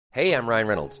Hey, I'm Ryan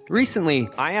Reynolds. Recently,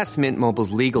 I asked Mint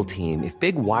Mobile's legal team if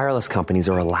big wireless companies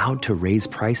are allowed to raise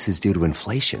prices due to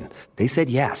inflation. They said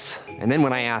yes. And then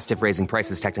when I asked if raising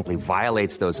prices technically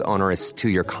violates those onerous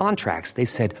two-year contracts, they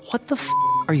said, "What the f***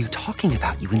 are you talking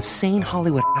about, you insane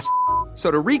Hollywood ass?" So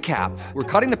to recap, we're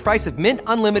cutting the price of Mint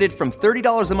Unlimited from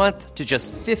 $30 a month to just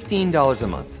 $15 a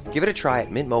month. Give it a try at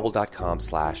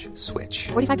mintmobile.com/switch.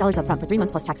 $45 up front for 3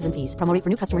 months plus taxes and fees. Promo rate for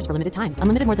new customers for limited time.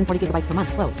 Unlimited more than 40 gigabytes per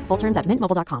month. Slows full terms at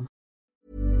mintmobile.com.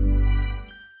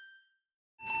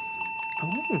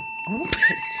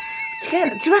 Do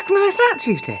you recognise that,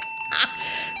 Judith?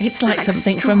 It's like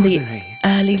something from the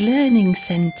Early Learning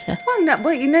Centre. Well, no,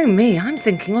 you know me. I'm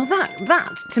thinking, well, that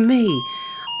to me,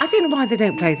 I don't know why they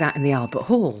don't play that in the Albert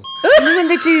Hall. You know, when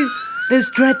they do those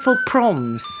dreadful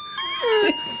proms.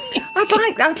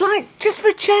 I'd like just for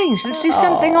a change, let's do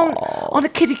something on a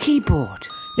kiddie keyboard.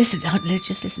 Listen, let's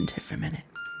just listen to it for a minute.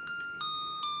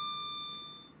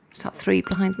 It's like Three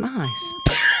Blind Mice.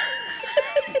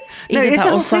 Either it's that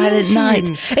our or Silent theme Night.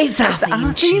 tune. It's our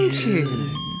theme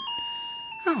tune.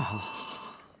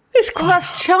 It's quite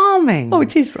that's charming. Oh,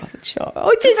 it is rather charming. Oh,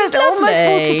 it is It's lovely. almost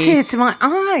brought a tear to my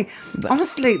eye.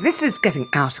 Honestly, this is getting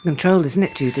out of control, isn't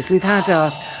it, Judith? We've had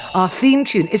our theme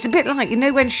tune. It's a bit like, you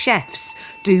know, when chefs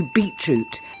do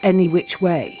beetroot any which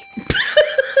way.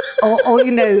 or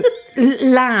you know,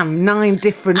 lamb, 9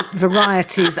 different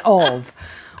varieties of.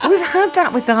 We've had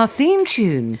that with our theme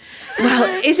tune.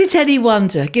 Well, is it any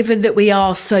wonder, given that we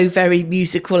are so very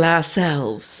musical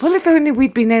ourselves? Well, if only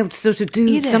we'd been able to sort of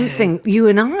do something, you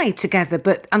and I, together.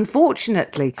 But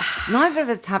unfortunately, neither of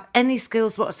us have any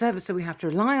skills whatsoever, so we have to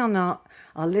rely on our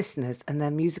listeners and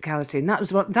their musicality. And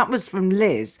that was from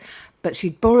Liz. But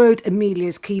she'd borrowed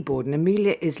Amelia's keyboard, and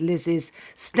Amelia is Liz's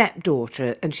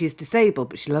stepdaughter, and she's disabled,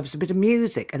 but she loves a bit of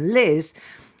music. And Liz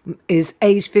is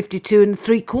age 52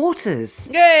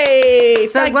 3/4. Yay!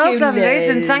 So thank well you, done, Liz,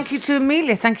 and Liz. thank you to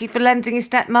Amelia. Thank you for lending your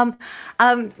stepmum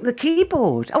the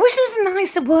keyboard. I wish there was a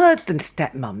nicer word than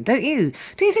stepmum, don't you?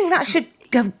 Do you think that should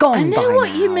have gone I know by what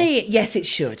now? you mean. Yes, it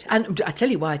should. And I tell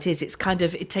you why it is. It's kind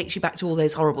of, it takes you back to all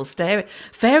those horrible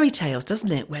fairy tales,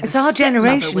 doesn't it? Where It's the our stepmother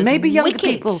generation. was Maybe younger wicked.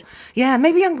 people. Yeah,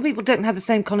 maybe younger people don't have the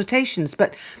same connotations,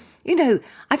 but. You know,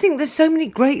 I think there's so many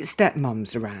great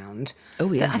stepmoms around.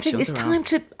 Oh, yeah, that I I'm think sure it's there time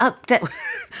to update.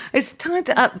 It's time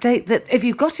to update that. If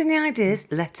you've got any ideas,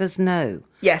 let us know.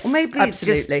 Yes, or maybe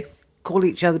absolutely. It's just call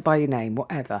each other by your name,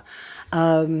 whatever.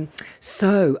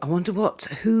 So I wonder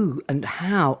who and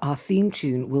how our theme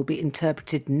tune will be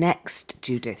interpreted next,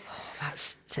 Judith.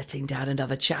 That's setting down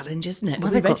another challenge, isn't it? Well,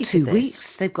 Are we they've got ready for 2 this?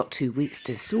 weeks. They've got 2 weeks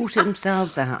to sort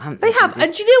themselves out, haven't They they? have. Judith?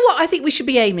 And do you know what I think we should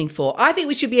be aiming for? I think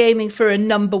we should be aiming for a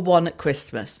number 1 at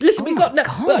Christmas. Listen, we've got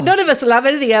God. none of us will have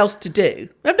anything else to do.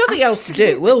 We have nothing else to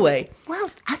do, will we? Well,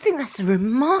 I think that's a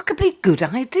remarkably good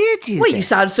idea, Judith. Well, you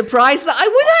sound surprised that I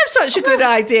would have such a good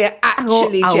idea,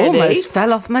 actually, I Jenny. almost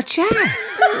fell off my chair.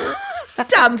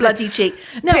 Damn bloody cheek.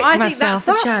 No, Pick I think that's myself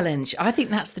the up. challenge. I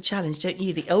think that's the challenge, don't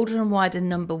you? The older and wider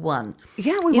number 1.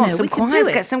 Yeah, we You want know, some we can choirs. do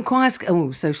it. Get some choirs.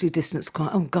 Oh, socially distanced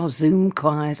choir. Oh, God, Zoom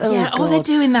choirs. Oh, Yeah, God. they're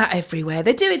doing that everywhere.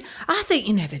 They're doing, I think,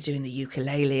 they're doing the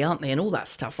ukulele, aren't they? And all that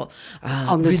stuff on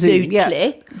the remotely. Zoom.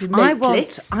 Yeah. Remotely.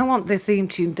 I want the theme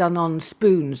tune done on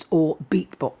spoons or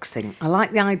beatboxing. I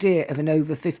like the idea of an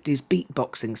over 50s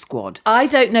beatboxing squad. I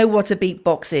don't know what a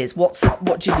beatbox is. What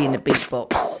do you mean a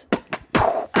beatbox?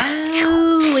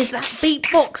 Oh, is that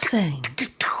beatboxing?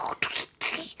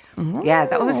 Yeah,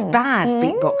 that was bad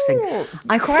beatboxing.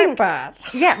 I Quite think, bad.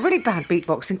 Yeah, really bad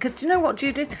beatboxing. Because do you know what,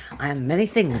 Judith? I am many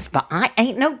things, but I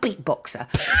ain't no beatboxer.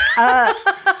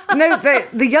 No,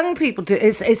 the young people do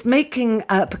is making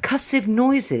percussive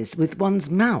noises with one's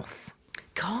mouth.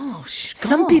 Gosh.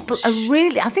 Some people are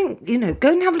really, I think,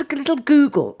 go and have a little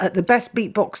Google at the best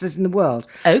beatboxers in the world.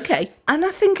 Okay. And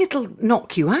I think it'll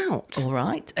knock you out. All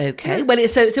right. Okay. Yeah. Well,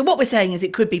 so what we're saying is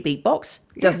it could be beatbox.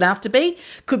 Doesn't have to be.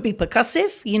 Could be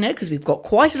percussive, because we've got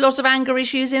quite a lot of anger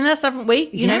issues in us, haven't we?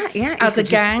 As a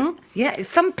gang.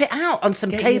 Thump it out on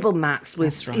some table mats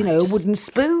with, right. a wooden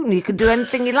spoon. You can do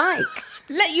anything you like.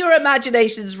 Let your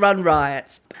imaginations run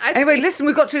riot. Anyway, listen,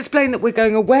 we've got to explain that we're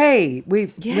going away. We're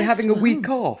having a week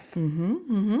off.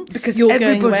 Because You're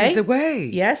everybody's going away.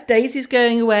 Yes, Daisy's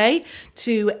going away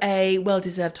to a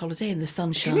well-deserved holiday in the She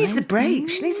sunshine. needs a break.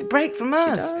 She needs a break from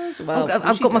us. does. Well,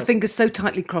 I've she got my does. fingers so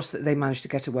tightly crossed that they managed to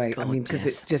get away. I mean, because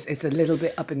yes. it's a little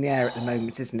bit up in the air at the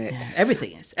moment, isn't it? Yeah,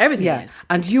 everything is. Everything is.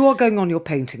 And you are going on your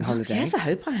painting holiday. Yes, I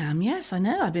hope I am. Yes, I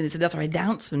know. I mean, there's another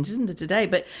announcement, isn't it, today?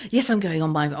 But yes, I'm going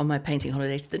on my painting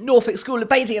holiday to the Norfolk School of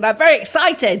Painting, and I'm very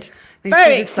excited. Very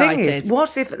The thing excited. is,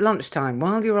 what if at lunchtime,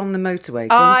 while you're on the motorway,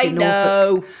 I going to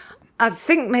Norfolk, know. I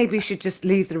think maybe you should just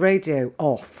leave the radio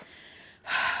off.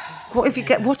 What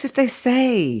if they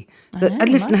say that? know,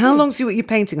 And listen, might how do. long's your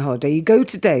painting holiday? You go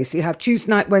today, so you have Tuesday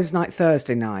night, Wednesday night,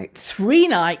 Thursday night. 3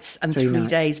 nights and 3 3 nights.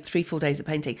 days, 3 full days of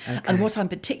painting. And what I'm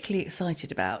particularly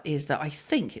excited about is that I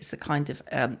think it's the kind of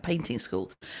painting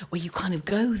school where you kind of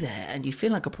go there and you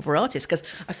feel like a proper artist, because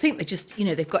I think they just,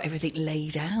 they've got everything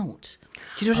laid out.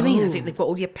 Do you know what I mean? I think they've got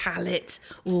all your palette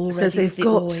already. So they've the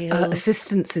got oils.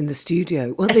 assistants in the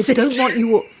studio. Well, they don't want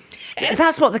you.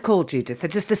 That's what they're called, Judith. They're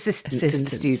just assistants in the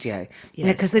Assistants. studio.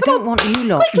 Yes. Because they don't want you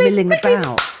lot milling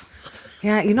about.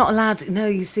 Yeah, you're not allowed to. No,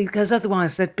 you see, because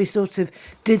otherwise they'd be sort of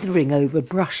dithering over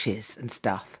brushes and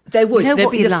stuff. There would. You know There'd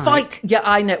what be you the like? fight. Yeah,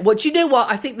 I know. Well, do you know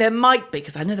what? I think there might be,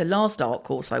 because I know the last art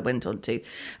course I went on to,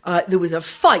 there was a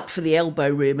fight for the elbow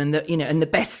room and the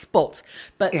best spot.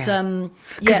 But Yeah. so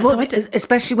I did.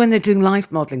 Especially when they're doing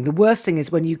life modelling, the worst thing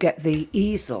is when you get the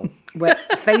easel where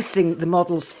facing the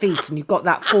model's feet and you've got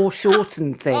that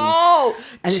foreshortened thing. Oh,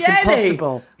 and Jenny! it's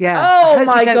impossible. Yeah. Oh, I hope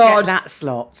my you don't God. Get that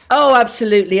slot. Oh,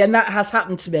 absolutely, and that has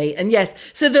happened to me. And yes,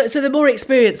 so the more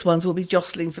experienced ones will be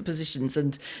jostling for positions,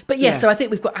 but yes, Yeah. so I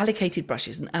think we've got allocated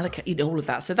brushes and all of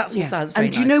that. So that's all sounds very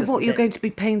And do you nice, know doesn't what you're it? going to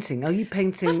be painting? Are you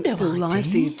painting I've no still life?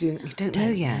 idea. You don't know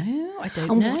yet. know. I don't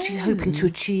and know. what are you hoping to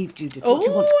achieve, Judith? Oh, What do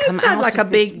you want to come I sound out like of a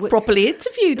this big, wi- properly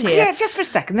interviewed here. Yeah, just for a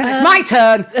second. Then it's my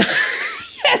turn.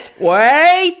 Yes,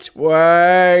 wait.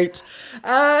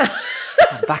 I'm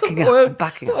backing up. I'm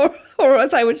backing up. Or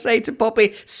as I would say to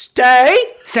Poppy, stay.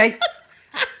 Stay.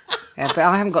 Yeah, but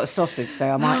I haven't got a sausage, so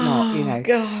I might not, you know.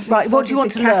 God, right, I'm what do you starting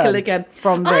want to cackle learn again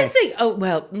from this?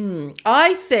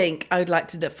 I think I would like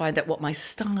to find out what my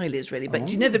style is really. But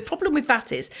do you know, the problem with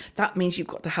that is that means you've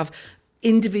got to have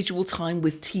individual time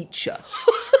with teacher.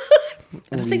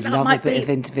 And I think that love might a bit be of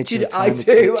individual I time with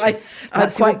do. teacher. I'm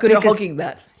That's quite your good at biggest- hogging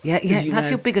that. Yeah, as you that's know.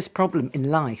 your biggest problem in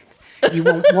life. You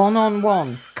want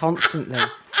one-on-one constantly.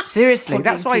 Seriously, Hogging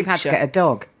that's why you've had to teacher. get a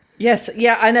dog. Yes,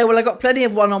 yeah, I know. Well, I got plenty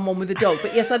of one-on-one with the dog,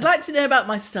 but yes, I'd like to know about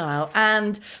my style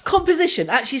and composition.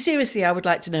 Actually, seriously, I would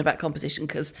like to know about composition,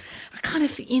 because I kind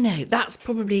of, that's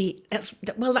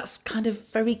kind of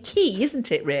very key,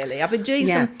 isn't it? Really, I've been doing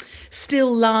some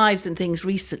still lives and things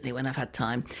recently when I've had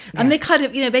time, and they kind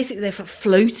of, basically they're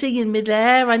floating in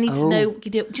midair. I need to know, do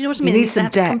you know what I mean? You need some They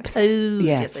have to depth. compose.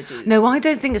 Yeah. Yes, I do. No, I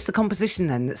don't think it's the composition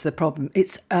then that's the problem.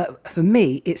 It's for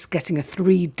me, it's getting a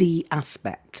 3D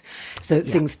aspect, so that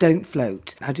things don't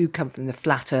float. I do come from the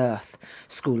flat Earth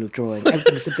school of drawing.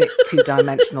 Everything's a bit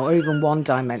two-dimensional or even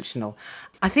one-dimensional.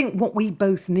 I think what we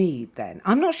both need then,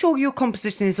 I'm not sure your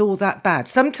composition is all that bad.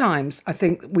 Sometimes I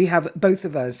think we have, both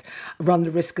of us, run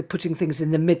the risk of putting things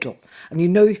in the middle. And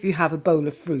if you have a bowl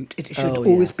of fruit, it should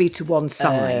always be to one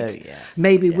side.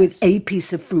 Maybe with a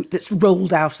piece of fruit that's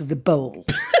rolled out of the bowl.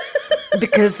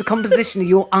 Because the composition of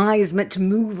your eye is meant to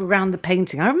move around the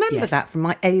painting. I remember that from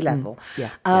my A level. Yeah.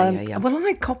 Well,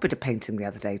 I copied a painting the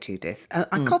other day, Judith.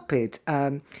 I copied.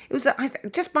 It was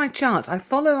just by chance. I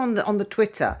follow on the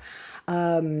Twitter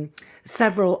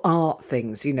several art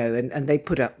things, and they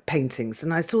put up paintings.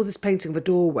 And I saw this painting of a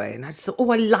doorway, and I just thought,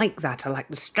 I like that. I like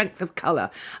the strength of colour.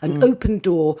 An open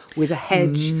door with a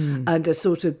hedge and a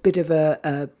sort of bit of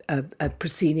a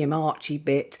proscenium archy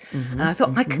bit. And I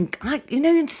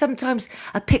thought, sometimes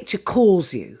a picture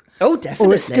calls you. Oh,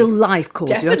 definitely. Or a still life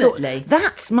calls you. I thought, Definitely.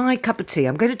 that's my cup of tea.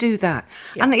 I'm going to do that.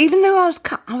 Yeah. And even though I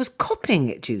was copying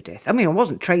it, Judith. I mean, I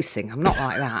wasn't tracing. I'm not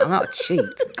like that. I'm not a cheat.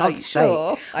 God's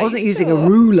sake. I wasn't using a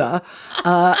ruler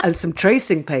and some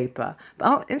tracing paper.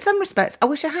 But in some respects, I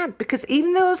wish I had, because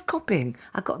even though I was copying,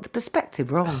 I got the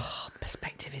perspective wrong. Oh,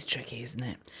 perspective is tricky, isn't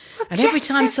it? And every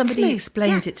time says to somebody me,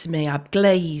 explains it to me, I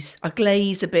glaze a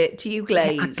bit. Do you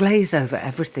glaze? I glaze over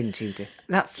everything, Judith.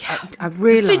 I've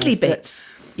realised Fiddly that bits.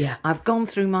 Yeah. I've gone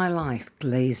through my life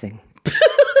glazing.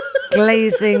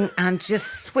 Glazing and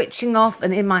just switching off,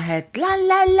 and in my head, la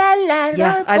la la la.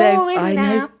 Yeah,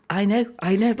 I know.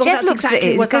 But Jeff that's looks at exactly it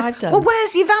and what goes, I've done. well,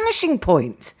 where's your vanishing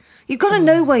point? You've got to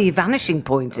know where your vanishing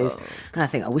point is. And I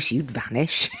think, I wish you'd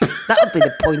vanish. That would be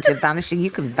the point of vanishing. You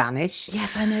can vanish.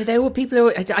 Yes, I know. There were people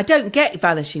who I don't get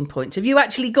vanishing points. Have you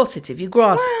actually got it? Have you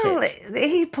grasped Well, it?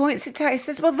 he points it out. He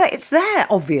says, well, it's there,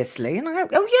 obviously. And I go,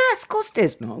 oh, yes, of course it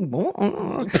is. No, what?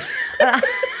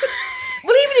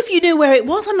 Well, even if you knew where it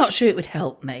was, I'm not sure it would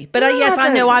help me. But yes,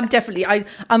 I know. I'm definitely. I'm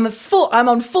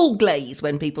on full glaze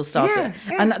when people start it.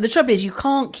 Yeah. And the trouble is, you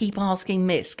can't keep asking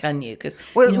Miss, can you? Because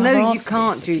Well, I've no, you asked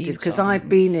can't, Miss a few Judith, because I've times.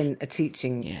 been in a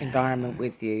teaching environment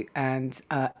with you, and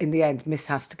in the end, Miss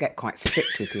has to get quite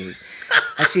strict with you.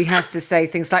 And she has to say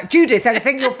things like, Judith, I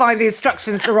think you'll find the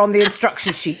instructions are on the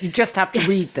instruction sheet. You just have to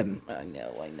read them. I know.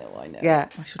 Yeah.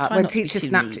 I shall try When not to be teacher too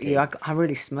snapped at needy. you, I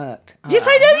really smirked. Yes,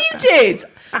 I know you did.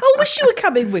 I wish you were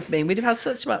coming with with me. We'd have had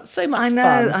so much fun. I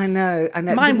know.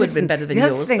 Mine But would have been better than the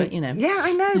other yours, thing- but, you know. Yeah,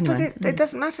 I know, Anyway. but it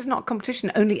doesn't matter. It's not a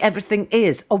competition. Only everything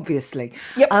is, obviously.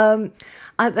 Yep.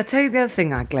 I'll tell you the other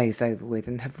thing I glaze over with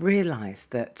and have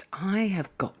realised that I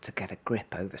have got to get a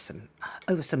grip over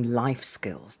some life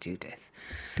skills, Judith.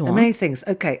 Go And on. many things.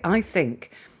 Okay, I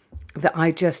think that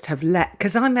I just have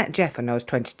because I met Jeff when I was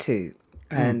 22,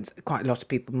 and quite a lot of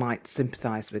people might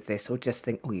sympathise with this or just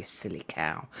think, oh, you silly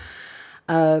cow.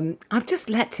 I've just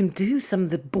let him do some of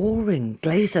the boring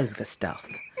glaze over stuff.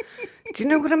 Do you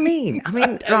know what I mean? I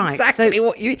mean, right. Exactly so,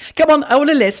 what you... Come on, I want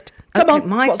a list. Come okay, on,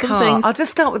 my what's some car. things? I'll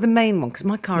just start with the main one because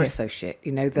my car is so shit.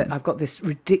 You know that I've got this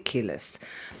ridiculous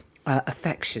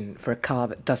affection for a car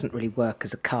that doesn't really work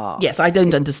as a car. Yes, I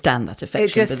don't understand that affection.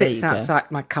 It just but there sits you go.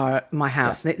 outside my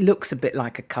house, and it looks a bit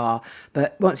like a car.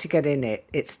 But once you get in it,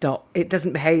 it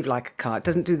doesn't behave like a car. It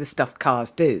doesn't do the stuff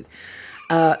cars do,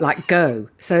 like go.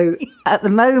 So at the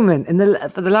moment,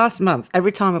 for the last month,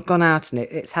 every time I've gone out in it,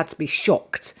 it's had to be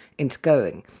shocked into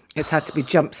going. It's had to be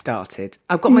jump started.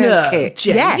 I've got my own kit.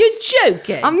 Jenny, Yes. you're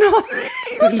joking. I'm not.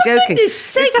 I'm For joking. goodness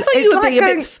sake, I thought It's you were like being a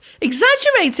going- bit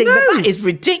exaggerating, but No. that is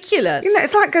ridiculous. You know,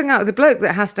 it's like going out with a bloke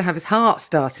that has to have his heart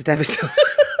started every time.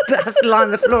 That has to lie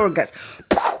on the floor and goes,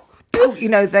 you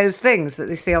know, those things that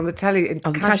they see on the telly in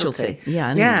On the Casualty. Casualty. Yeah,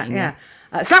 I know what yeah, you mean,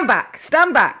 yeah.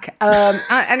 Stand back.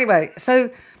 Anyway, so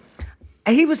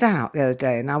he was out the other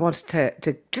day and I wanted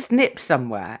to just nip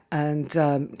somewhere. And,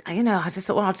 you know, I just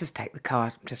thought, well, I'll just take the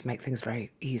car, just make things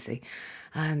very easy.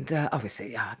 And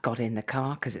obviously I got in the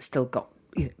car because it's still got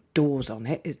doors on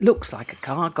it. It looks like a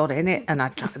car. Got in it and I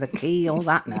tried the key, all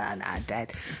that. No,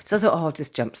 dead. So I thought, I'll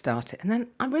just jump start it. And then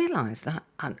I realised that,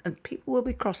 and people will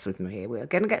be cross with me here. We're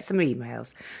going to get some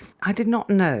emails. I did not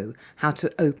know how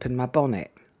to open my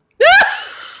bonnet.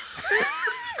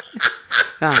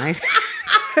 Right.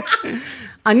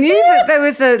 I knew that there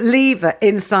was a lever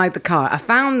inside the car. I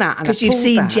found that. Because you've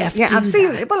seen Jeff do I've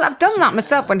seen. that. Well, I've done that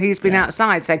myself when he's been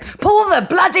outside saying, pull the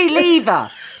bloody lever.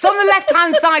 It's on the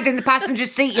left-hand side in the passenger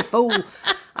seat, you fool.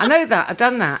 I know that. I've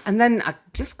done that. And then I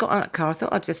just got out of the car. I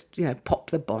thought I'd just,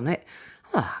 pop the bonnet.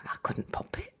 Oh, I couldn't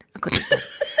pop it.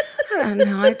 I had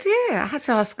no idea. I had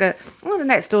to ask her. Well, the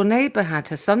next door neighbour had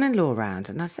her son-in-law round,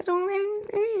 and I said,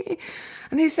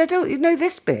 and he said, oh, you know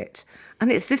this bit,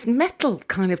 and it's this metal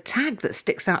kind of tag that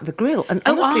sticks out of the grill. And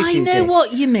Oh, honestly, I know Judith,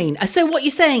 what you mean. So what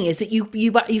you're saying is that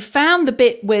you found the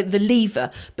bit where the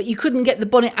lever, but you couldn't get the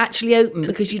bonnet actually open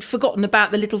because you'd forgotten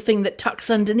about the little thing that tucks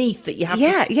underneath that you have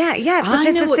to... Yeah. But I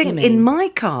there's know a what you thing mean. in my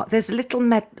car. There's a little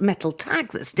metal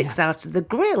tag that sticks out of the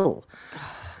grill.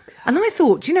 And I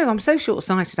thought, I'm so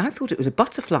short-sighted. I thought it was a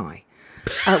butterfly.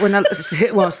 When I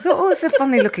thought, it's a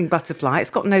funny-looking butterfly. It's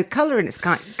got no colour and it's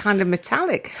kind of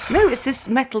metallic. No, it's this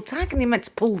metal tag, and you're meant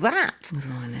to pull that. Oh,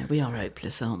 I know. We are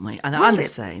hopeless, aren't we? And Well, I'm the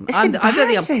same. it's I don't think I'm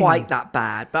embarrassing. quite that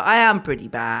bad, but I am pretty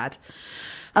bad.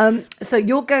 So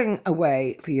you're going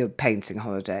away for your painting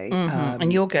holiday.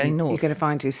 And you're going north. You're going to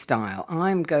find your style.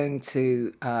 I'm going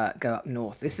to go up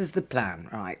north. This is the plan,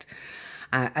 right?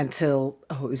 Until,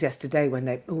 it was yesterday when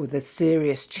the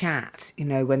serious chat,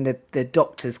 when the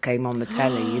doctors came on the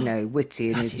telly, Whitty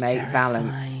and his mate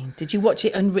Valance. Did you watch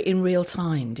it in real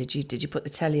time? Did you put the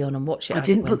telly on and watch it? I as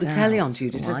didn't it put the went telly out? on,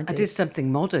 Judith. Oh, I did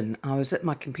something modern. I was at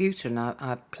my computer and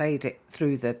I played it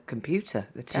through the computer,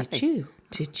 the telly. Did you?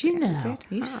 Did you Yeah, I know? did.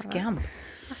 You All scamp.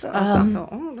 I thought,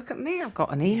 oh, look at me. I've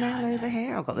got an email over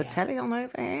here. I've got the telly on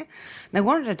over here. No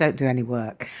wonder I don't do any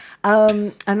work.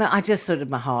 And I just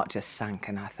my heart just sank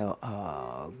and I thought,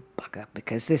 oh, bugger,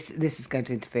 because this is going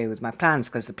to interfere with my plans,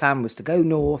 because the plan was to go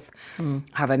north,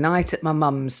 have a night at my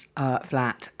mum's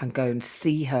flat and go and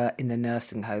see her in the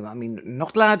nursing home. I mean,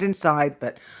 not allowed inside,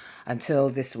 but until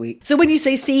this week. So when you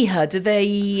say see her, do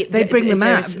they... They bring is them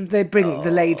there out. They bring the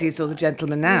ladies or the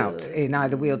gentlemen out in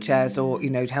either wheelchairs or,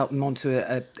 to help them onto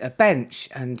a bench.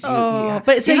 And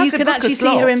but so you have to can book a actually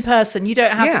see her in slot. person. You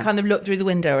don't have to Yeah. kind of look through the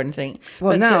window or anything.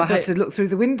 Well, But no, so- I have but- to look through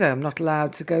the window. I'm not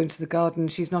allowed to go into the garden.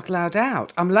 She's not allowed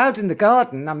out. I'm allowed in the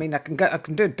garden. I mean, I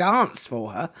can do a dance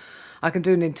for her. I can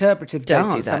do an interpretive Don't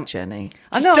dance. do that, Jenny.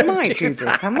 I know, I Just don't might, do Judith.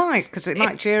 that. I might, because it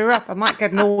might cheer her up. I might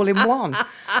get an all-in-one,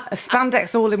 a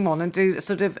spandex all-in-one, and do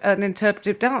sort of an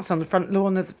interpretive dance on the front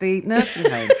lawn of the nursing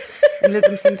home in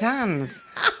Lytham St Anne's.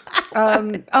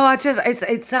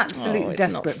 It's absolutely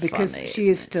it's not desperate because funny, she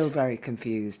is isn't it? still very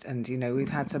confused, and we've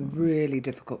had some really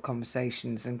difficult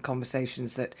conversations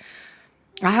that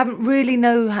I haven't really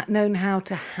known how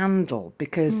to handle,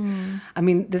 because I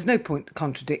mean, there's no point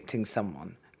contradicting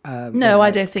someone. No, when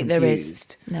I they're don't think there is.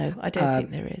 confused. No, I don't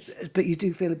think there is. But you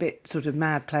do feel a bit sort of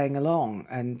mad playing along.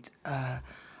 And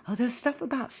there's stuff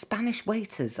about Spanish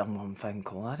waiters on one phone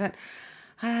call.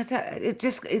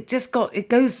 It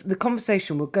goes, the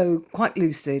conversation will go quite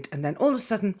lucid, and then all of a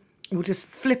sudden we'll just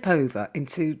flip over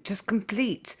into just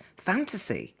complete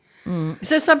fantasy.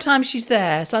 So sometimes she's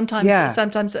there, sometimes,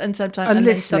 and then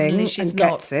listening suddenly she's and not.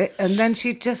 gets it, and then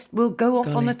she just will go off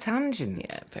on a tangent.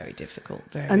 Yeah, very difficult.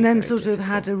 And then sort of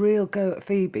had a real go at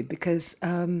Phoebe because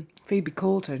Phoebe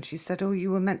called her and she said, "Oh,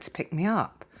 you were meant to pick me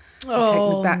up, take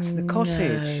me back to the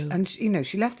cottage." And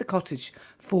she left the cottage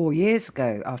 4 years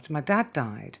ago after my dad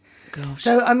died. Gosh.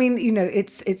 So I mean,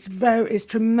 it's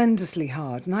tremendously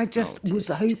hard, and I just was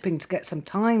hoping to get some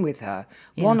time with her,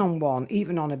 one-on-one,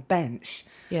 even on a bench.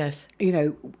 Yes.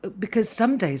 Because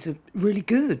some days are really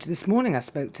good. This morning I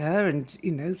spoke to her, and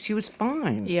she was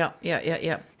fine. Yeah.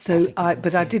 So I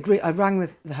rang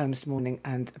the home this morning,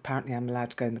 and apparently I'm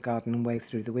allowed to go in the garden and wave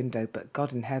through the window. But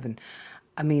God in heaven,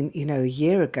 I mean, a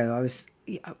year ago I was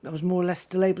more or less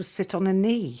still able to sit on a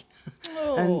knee.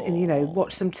 And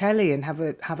watch some telly and have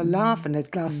a laugh and a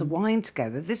glass of wine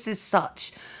together. This is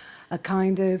such a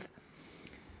kind of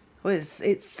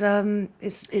it's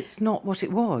not what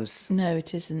it was. No,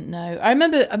 it isn't. No, I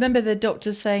remember the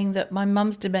doctor saying that my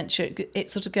mum's dementia,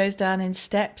 it sort of goes down in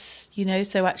steps.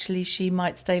 So actually she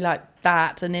might stay like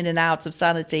that and in and out of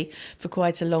sanity for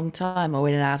quite a long time, or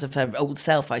in and out of her old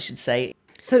self, I should say.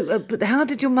 So, but how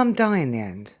did your mum die in the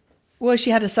end? Well,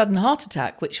 she had a sudden heart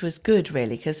attack, which was good,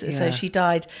 really, because so she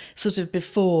died sort of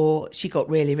before she got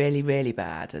really, really, really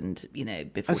bad, and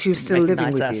before she was still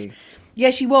living with you. Yeah,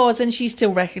 she was, and she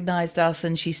still recognised us,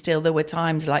 and there were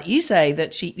times, like you say,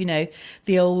 that she,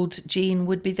 the old Jean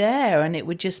would be there, and it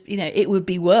would just, it would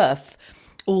be worth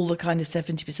all the kind of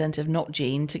 70% of not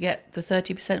Jean to get the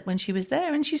 30% when she was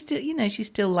there. And she still, she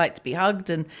still liked to be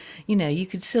hugged, and, you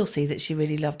could still see that she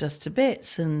really loved us to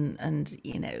bits, and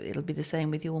it'll be the same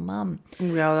with your mum.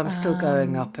 Well, I'm still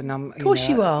going up, and I'm... Of course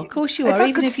you are,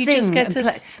 even if you just get to...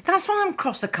 That's why I'm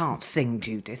cross I can't sing,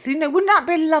 Judith. Wouldn't that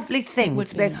be a lovely thing? It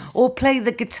would be nice. Or play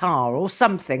the guitar or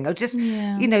something, or just,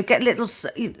 get a little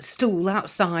stool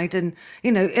outside, and,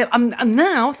 I'm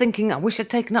now thinking I wish I'd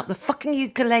taken up the fucking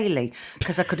ukulele,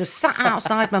 because I could have sat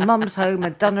outside my mum's home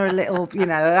and done her a little,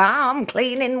 I'm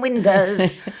cleaning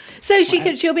windows. So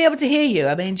she'll be able to hear you.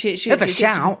 I mean, she'll have a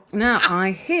shout. Now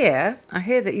I hear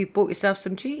that you've bought yourself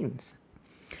some jeans.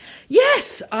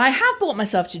 Yes, I have bought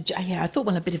myself I thought,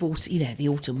 well, a bit of the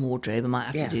autumn wardrobe. I might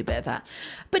have to do a bit of that.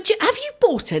 But have you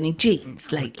bought any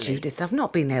jeans lately? Judith, I've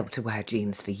not been able to wear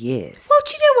jeans for years. Well,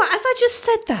 do you know what? As I just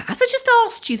said that, as I just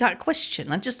asked you that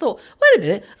question, I just thought, wait a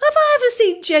minute, have I ever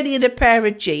seen Jenny in a pair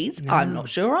of jeans? No. I'm not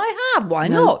sure I have. Why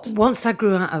not? Once I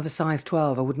grew out of a size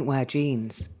 12, I wouldn't wear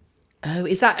jeans. Oh,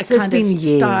 is that a kind of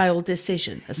style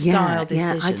decision? Yeah,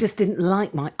 I just didn't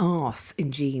like my arse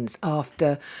in jeans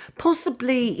after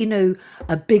possibly,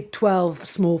 a big 12,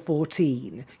 small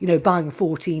 14, buying a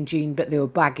 14 jean, but they were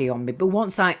baggy on me. But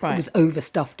once I was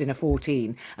overstuffed in a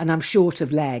 14 and I'm short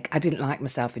of leg, I didn't like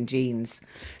myself in jeans.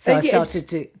 So I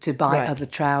started to buy other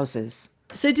trousers.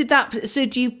 So do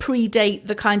you predate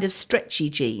the kind of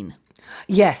stretchy jean?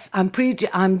 Yes,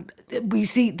 we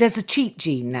see there's a cheap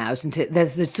jean now, isn't it?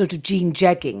 There's the sort of jean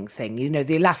jegging thing,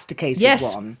 the elasticated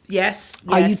one. Yes.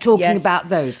 Are you talking about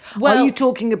those? Well, are you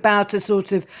talking about a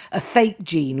sort of a fake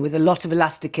jean with a lot of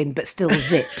elastic in, but still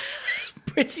zips?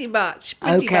 Pretty much.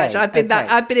 I've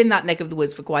been in that neck of the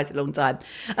woods for quite a long time,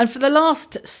 and for the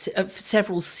last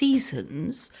several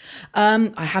seasons,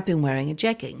 I have been wearing a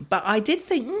jegging. But I did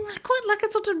think I quite like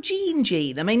a sort of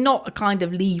jean. I mean, not a kind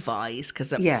of Levi's, because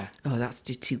that's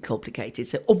too complicated.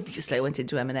 So obviously, I went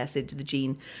into M&S, into the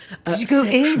jean. Did you go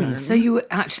in? So you were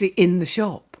actually in the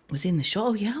shop? Was in the shop.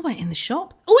 Oh, yeah, I went in the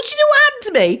shop. Oh, do you know what happened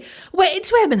to me? I went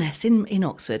into M&S in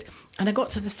Oxford, and I got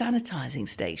to the sanitising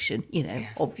station,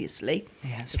 obviously.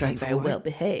 Yeah, straight very well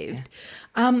behaved.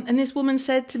 Yeah. And this woman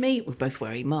said to me, we're both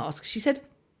wearing masks, she said,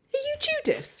 "Are you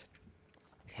Judith?"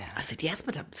 Yeah. I said, "Yes,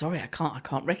 but I'm sorry, I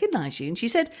can't recognise you." And she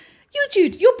said,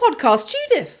 your podcast,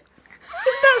 Judith.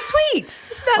 Isn't that sweet?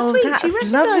 That's she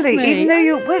lovely. Me. Even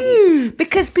though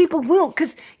because people will,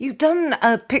 because you've done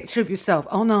a picture of yourself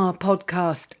on our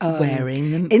podcast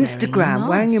wearing Instagram,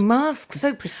 wearing your mask.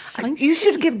 So precisely. You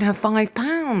should have given her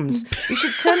 £5. You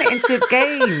should turn it into a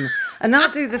game, and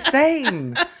I'll do the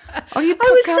same. Oh, you I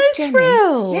was so Jenny.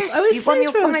 thrilled. Yes, you won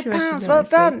your £5. Well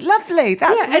done. Lovely.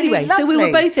 That's really anyway, lovely. So we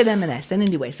were both in M&S. And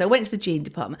anyway, so I went to the jean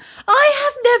department. I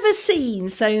have never seen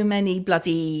so many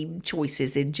bloody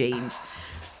choices in jeans.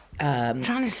 Trying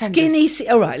to skinny.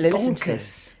 All right, listen to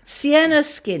this. Sienna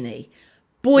skinny.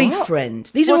 Boyfriend.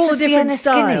 What? These are all the different Sienna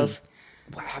styles. Skinny?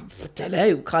 Well, I don't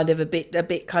know, kind of a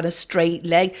bit kind of straight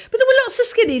leg. But there were lots of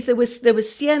skinnies. There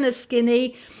was Sienna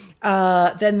skinny.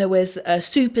 Then there was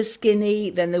super skinny.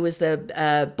 Then there was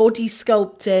the body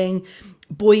sculpting,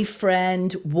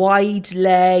 boyfriend, wide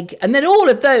leg. And then all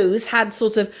of those had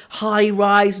sort of high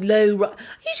rise, low rise.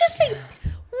 You just think,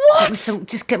 what?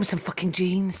 Just get me some fucking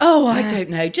jeans. Oh, I don't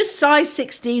know. Just size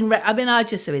 16. I mean,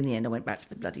 so in the end, I went back to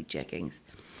the bloody jeggings.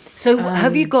 So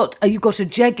have you got a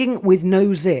jegging with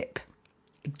no zip?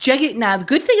 Jegging. Now, the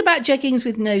good thing about jeggings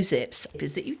with no zips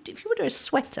is that if you wear a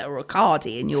sweater or a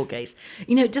cardi in your case,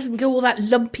 it doesn't go all that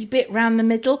lumpy bit round the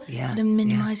middle. Yeah, kind of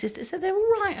minimises it. So they're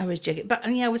all right. I was jegging, but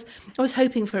I was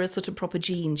hoping for a sort of proper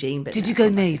jean. But Did no, you go I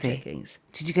went back navy? to jeggings.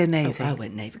 Did you go navy? Oh, I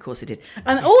went navy. Of course I did.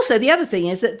 And also the other thing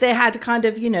is that they had kind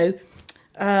of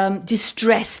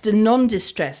distressed and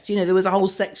non-distressed. There was a whole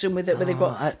section with it where they've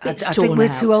got bits I torn think we're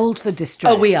out. too old for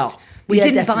distressed. Oh, we are. We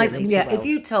didn't buy definitely them. Yeah, too if old.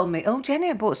 you told me, oh, Jenny,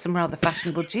 I bought some rather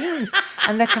fashionable jeans,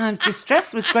 and they're kind of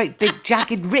distressed with great big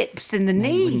jagged rips in the You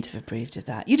knee. wouldn't have approved of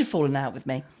that. You'd have fallen out with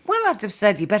me. Well, I'd have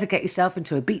said you better get yourself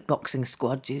into a beatboxing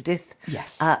squad, Judith.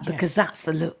 Yes, because yes. that's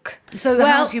the look. So Well-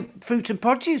 how's your fruit and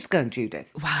produce going,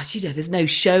 Judith? Wow, there's no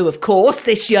show, of course,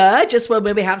 this year, just when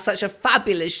we have such a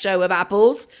fabulous show of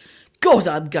apples. God,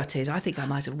 I'm gutted. I think I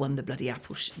might have won the bloody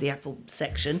apple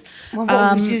section. Well,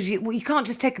 what would you can't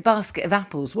just take a basket of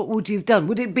apples. What would you have done?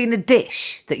 Would it have been a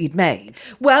dish that you'd made?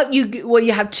 Well,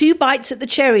 you have 2 bites at the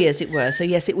cherry, as it were. So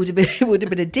yes, it would have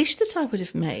been a dish that I would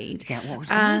have made. Yeah, what was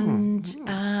and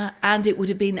it would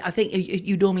have been. I think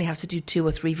you normally have to do 2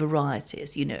 or 3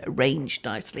 varieties. Arranged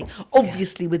nicely,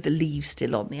 obviously with the leaves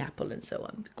still on the apple and so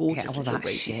on. Gorgeous all little that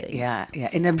wavy shit. things. Yeah,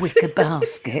 in a wicker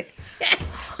basket.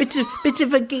 Yes, bit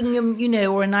of a gingham,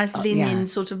 or a nice linen yeah.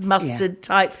 sort of mustard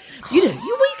type. You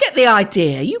get the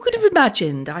idea. You could have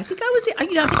imagined. I think I was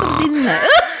in there.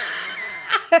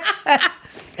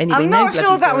 Anyway, I'm no not sure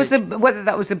bloody that was porridge. whether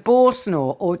that was a boar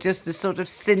snore or just a sort of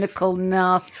cynical,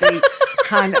 nasty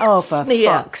kind of. Oh, for Sneer.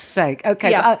 fuck's sake!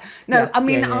 Okay, Yeah.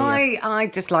 I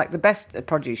just like the best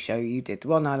produce show you did. The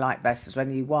one I liked best was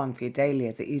when you won for your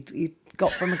dahlia that you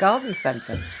got from a garden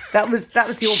centre. That was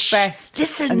your best.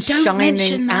 Listen, and don't shining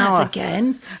mention that hour.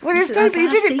 again. Well, it's That's you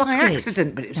our did it by secret.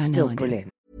 accident, but it was I know, still I did. brilliant.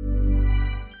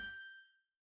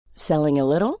 Selling a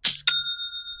little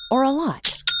or a lot?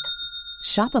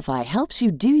 Shopify helps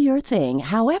you do your thing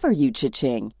however you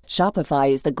cha-ching. Shopify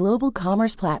is the global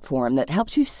commerce platform that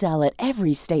helps you sell at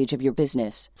every stage of your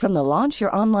business. From the launch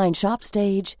your online shop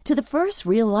stage to the first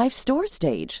real-life store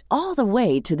stage, all the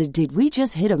way to the did we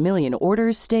just hit a million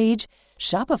orders stage.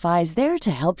 Shopify is there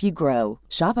to help you grow.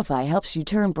 Shopify helps you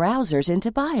turn browsers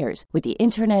into buyers with the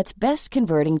internet's best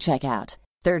converting checkout.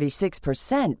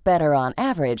 36% better on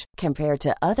average compared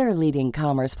to other leading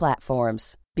commerce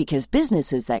platforms. Because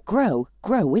businesses that grow,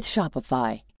 grow with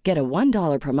Shopify. Get a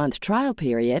 $1 per month trial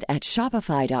period at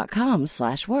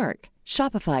shopify.com/work.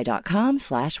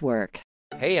 Shopify.com/work.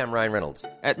 Hey, I'm Ryan Reynolds.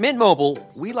 At Mint Mobile,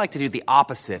 we like to do the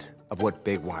opposite of what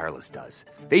Big Wireless does.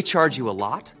 They charge you a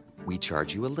lot, we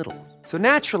charge you a little. So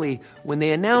naturally, when they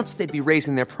announced they'd be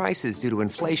raising their prices due to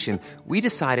inflation, we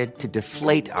decided to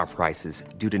deflate our prices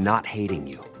due to not hating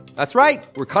you. That's right.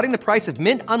 We're cutting the price of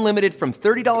Mint Unlimited from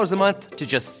 $30 a month to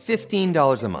just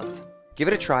 $15 a month. Give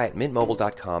it a try at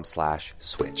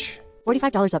mintmobile.com/switch.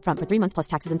 $45 upfront for 3 months plus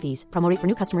taxes and fees. Promo rate for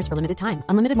new customers for limited time.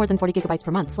 Unlimited more than 40 gigabytes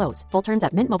per month. Slows full terms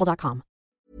at mintmobile.com.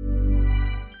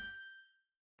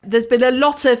 There's been a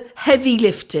lot of heavy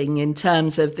lifting in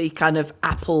terms of the kind of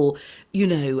apple,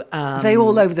 They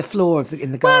all over the floor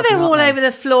in the garden. Well, they're all aren't they? over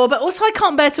the floor, but also I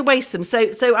can't bear to waste them. So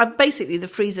I've basically the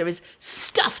freezer is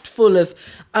stuffed full of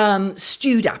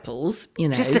stewed apples.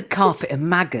 Just a carpet of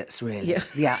maggots, really.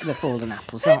 Yeah. The fallen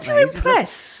apples, I'm aren't they?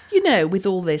 impressed, with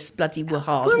all this bloody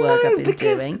hard work I've been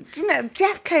because, doing.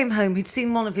 Jeff came home, he'd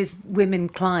seen one of his women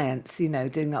clients,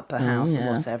 doing up her house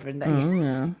or whatever, and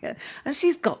and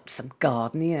she's got some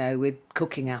garden, with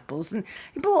cooking apples, and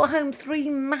he brought home 3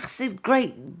 massive,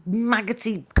 great,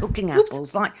 maggoty cooking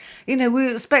apples. Like, we were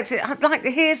expecting, like,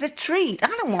 here's a treat. I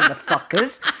don't want the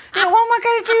fuckers. What am I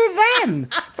going to do with them?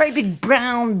 Very big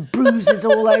brown bruises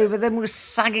all over them, were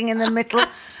sagging in the middle.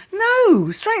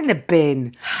 No, straight in the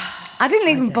bin. I didn't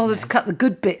even bother to cut the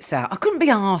good bits out. I couldn't be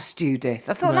arsed, Judith.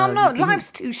 I thought, no,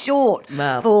 life's too short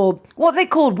for what they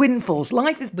call windfalls.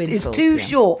 Life is Windfalls, too yeah.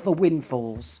 short for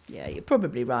windfalls. Yeah, you're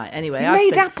probably right. Anyway, You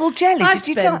made apple jelly. Did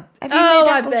you have you made I've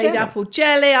apple made jelly? apple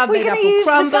jelly. I've What are you made gonna apple use with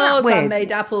that crumbles. I've with?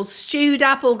 made apple stewed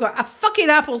apple. Got fucking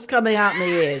apples coming out my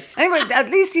ears. Anyway,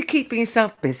 at least you're keeping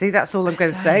yourself busy. That's all I'm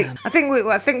going to say. I think we're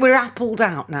appled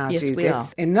out now, Yes, Judith. we are.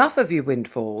 Enough of your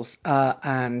windfalls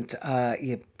and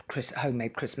your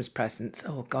homemade Christmas presents.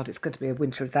 Oh, God, it's going to be a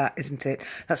winter of that, isn't it?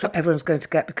 That's what everyone's going to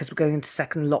get because we're going into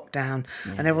second lockdown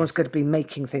and everyone's going to be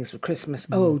making things for Christmas.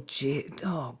 Oh, gee.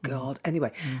 Oh, God.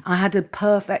 Anyway, I had a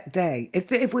perfect day.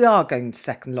 If we are going into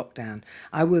second lockdown,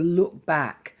 I will look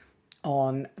back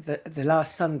on the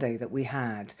last Sunday that we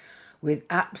had with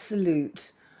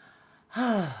absolute,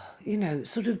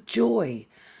 sort of joy.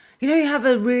 You know, you have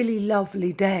a really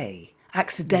lovely day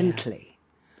accidentally. Yeah.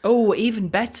 Oh, even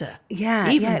better. Yeah,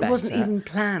 better. It wasn't even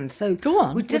planned. So go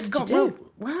on. We just what did you do?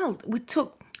 Well, we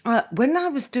took. When I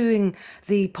was doing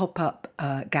the pop-up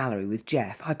gallery with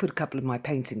Jeff, I put a couple of my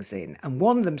paintings in, and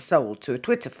one of them sold to a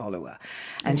Twitter follower.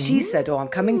 And she said, "Oh, I'm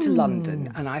coming to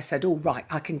London," and I said, "Oh, right,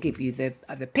 I can give you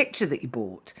the picture that you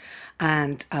bought."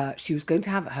 And she was going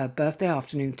to have her birthday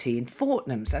afternoon tea in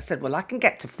Fortnum's. I said, "Well, I can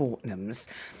get to Fortnum's."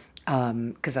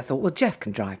 Because I thought, well, Jeff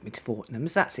can drive me to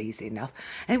Fortnum's. That's easy enough.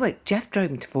 Anyway, Jeff drove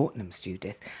me to Fortnum's,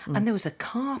 Judith, and there was a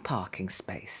car parking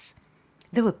space.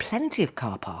 There were plenty of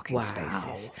car parking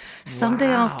spaces.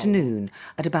 Sunday afternoon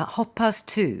at about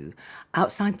 2:30,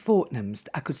 outside Fortnum's,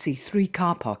 I could see 3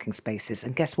 car parking spaces.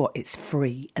 And guess what? It's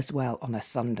free as well on a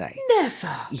Sunday.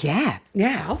 Never. Yeah.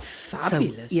 How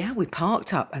fabulous. So, we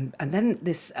parked up and then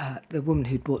this the woman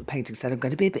who'd bought the painting said, "I'm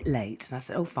going to be a bit late." And I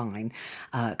said, "Oh, fine,"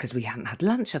 because we hadn't had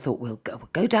lunch. I thought, we'll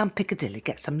go down Piccadilly,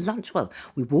 get some lunch. Well,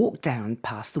 we walked down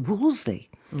past the Wolseley.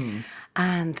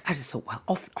 And I just thought, well,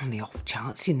 on the off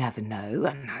chance, you never know.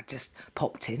 And I just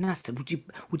popped in and I said,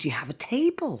 would you have a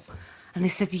table? And they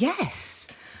said, yes.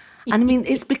 And I mean,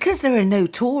 it's because there are no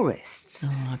tourists.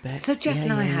 Oh, I bet. So Jeff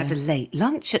and I had a late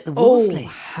lunch at the Wolseley. Oh,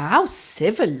 how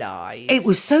civilised. It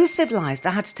was so civilised,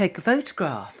 I had to take a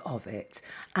photograph of it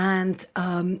and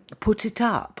put it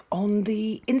up on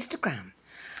the Instagram.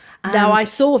 Now, I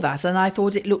saw that and I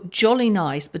thought it looked jolly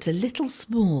nice, but a little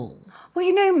small. Well,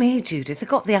 you know me, Judith. I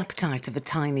got the appetite of a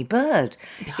tiny bird.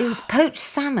 It was poached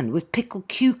salmon with pickled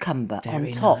cucumber on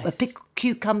top, nice. A pickled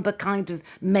cucumber kind of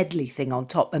medley thing on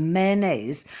top, and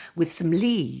mayonnaise with some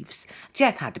leaves.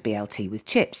 Jeff had a BLT with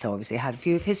chips, so obviously I had a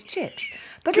few of his chips.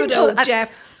 But Good old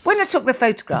Jeff. When I took the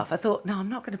photograph, I thought, no, I'm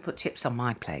not going to put chips on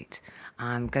my plate.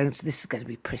 This is going to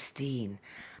be pristine.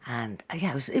 And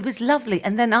it was lovely.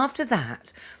 And then after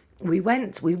that, we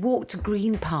walked to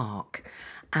Green Park.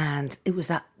 And it was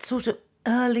that sort of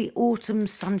early autumn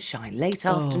sunshine, late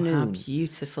afternoon. How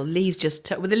beautiful. Leaves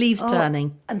with the leaves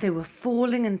turning. And they were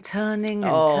falling and turning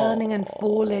and turning and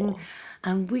falling.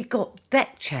 And we got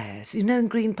deck chairs. You know, in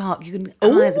Green Park, you can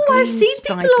I've seen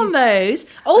people on those.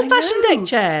 Old-fashioned deck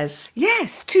chairs.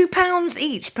 Yes, £2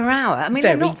 each per hour. I mean,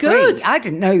 very they're not good. Free. I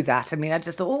didn't know that. I mean, I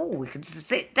just thought, we could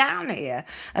sit down here.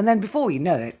 And then before you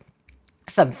know it,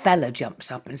 some fella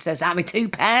jumps up and says, "Have me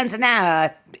 £2 an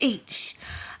hour each."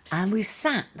 And we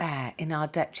sat there in our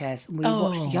deck chairs and we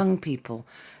watched young people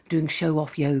doing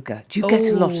show-off yoga. Do you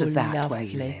get a lot of that where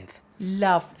you live?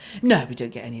 No, we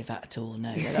don't get any of that at all.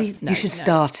 No, You should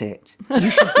start it.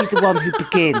 You should be the one who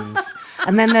begins.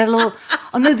 And then they'll all,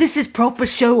 oh no, this is proper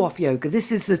show-off yoga.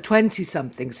 This is the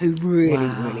 20-somethings who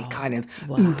really kind of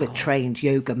uber-trained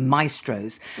yoga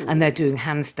maestros. And they're doing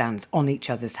handstands on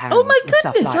each other's hands Oh my and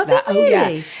stuff goodness, like are that. they Oh yeah.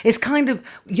 really? It's kind of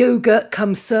yoga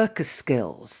come circus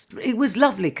skills. It was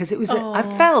lovely because it was, I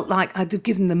felt like I'd have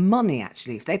given them money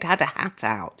actually if they'd had a hat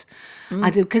out.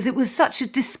 Because it was such a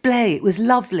display. It was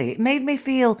lovely. It made me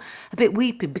feel a bit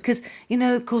weepy because, you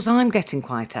know, of course, I'm getting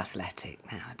quite athletic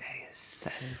nowadays. So.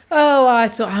 Oh,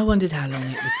 I wondered how long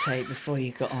it would take before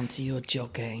you got onto your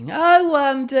jogging. I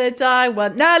wondered.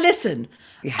 Now, listen.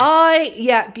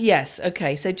 Yes. Yes,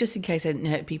 okay. So just in case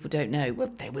people don't know,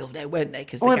 well, they will know, won't they?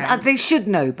 Well, they should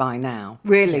know by now,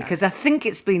 really, because I think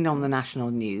it's been on the national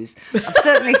news. I've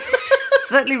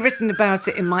certainly written about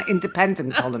it in my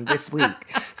independent column this week.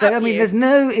 So, I mean, there's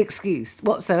no excuse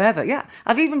whatsoever. Yeah,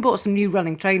 I've even bought some new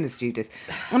running trainers, Judith.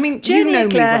 I mean, Jenny you know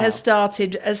Claire me well.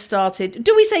 has started.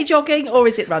 Do we say jogging or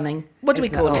is it running? What do we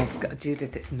call it? God,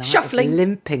 Judith, it's not. Shuffling.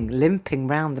 It's limping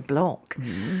round the block.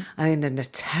 I mean, in a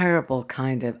terrible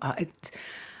kind of... I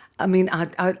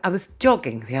was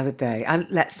jogging the other day.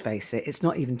 Let's face it, it's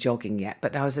not even jogging yet,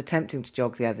 but I was attempting to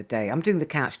jog the other day. I'm doing the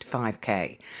Couch to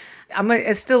 5K.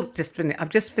 I've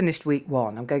just finished week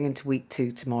 1. I'm going into week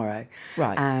 2 tomorrow.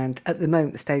 Right. And at the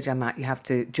moment, the stage I'm at, you have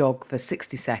to jog for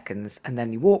 60 seconds and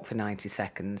then you walk for 90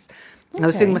 seconds. Okay. I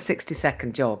was doing my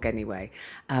 60-second jog anyway,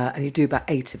 and you do about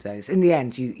 8 of those. In the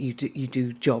end, you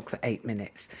do jog for 8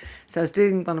 minutes. So I was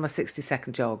doing one of my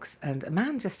 60-second jogs, and a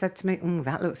man just said to me,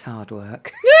 "That looks hard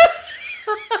work."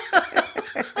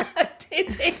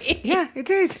 Did he? Yeah, it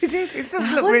did. It sort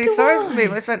of looked really sorry for me.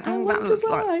 I just went, that looks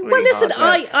like really well, listen,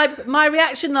 hard work. my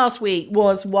reaction last week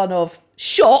was one of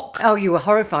shock. Oh, you were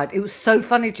horrified. It was so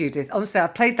funny, Judith. Honestly, I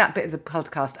played that bit of the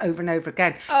podcast over and over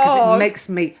again because it makes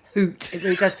me hoot. It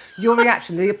really does. Your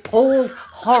reaction, the appalled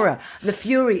horror, the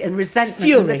fury and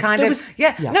resentment. And the kind of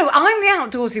No, I'm the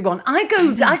outdoorsy one. I go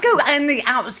in the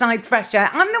outside fresh air.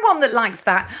 I'm the one that likes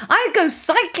that. I go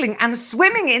cycling and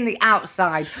swimming in the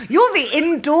outside. You're the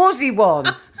indoorsy one.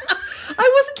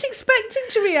 I wasn't expecting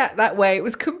to react that way. It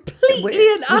was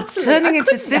completely and utterly. Turning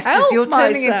into sisters. You're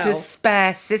turning into a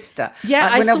spare sister.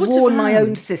 Yeah, when I've worn my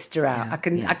own sister out, I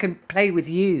can play with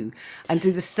you and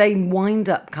do the same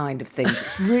wind-up kind of things.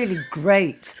 It's really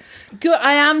great. Good.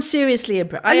 I am seriously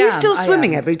impressed. Are you still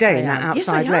swimming every day in that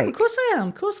outside lake? Of course I am.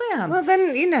 Of course I am. Well,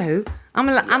 then, I'm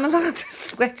allowed to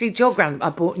sweaty jog around. I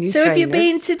bought new trainers. So have you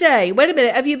been today? Wait a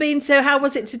minute. Have you been? So how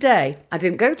was it today? I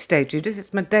didn't go today, Judith.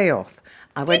 It's my day off.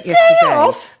 I went Your yesterday. Day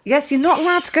off? Yes, you're not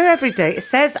allowed to go every day. It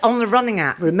says on the running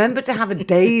app, remember to have a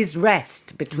day's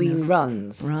rest between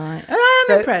runs. Right. I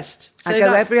am impressed. So I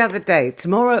go every other day.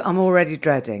 Tomorrow I'm already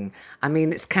dreading. I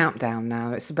mean, it's countdown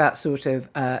now. It's about sort of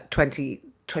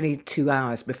 22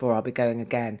 hours before I'll be going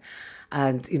again.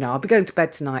 And, I'll be going to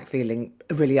bed tonight feeling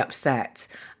really upset.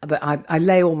 But I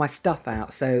lay all my stuff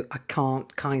out, so I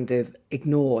can't kind of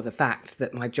ignore the fact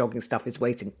that my jogging stuff is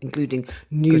waiting, including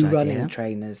new running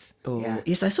trainers. Oh, yeah.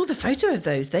 Yes, I saw the photo of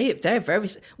those. They're very,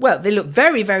 well, they look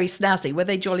very, very snazzy. Were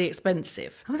they jolly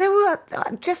expensive? Well, they were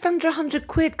just under £100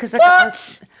 because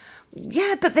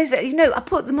yeah, but there's, I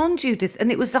put them on, Judith,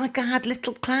 and it was like I had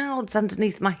little clouds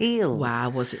underneath my heels.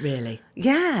 Wow, was it really?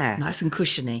 Yeah. Nice and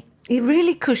cushiony.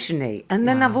 Really cushiony. And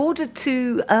then I've ordered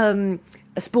two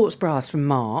sports bras from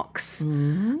Marks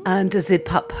and a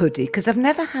zip-up hoodie, because I've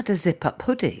never had a zip-up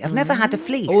hoodie. I've never had a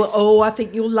fleece. Oh, I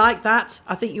think you'll like that.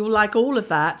 I think you'll like all of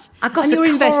that. And you're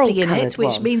investing in it,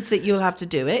 which means that you'll have to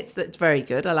do it. That's very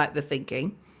good. I like the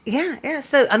thinking. Yeah.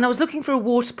 So, and I was looking for a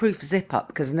waterproof zip-up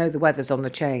because I know the weather's on the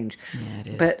change. Yeah, it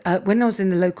is. But when I was in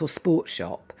the local sports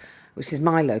shop, which is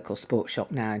my local sports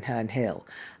shop now in Herne Hill,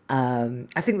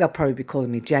 I think they'll probably be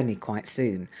calling me Jenny quite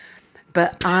soon.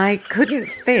 But I couldn't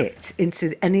fit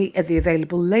into any of the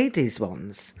available ladies'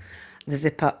 ones, the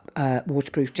zip-up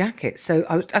waterproof jackets. So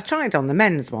I tried on the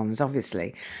men's ones,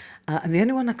 obviously. And the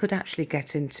only one I could actually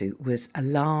get into was a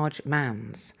large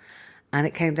man's. And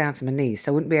it came down to my knees,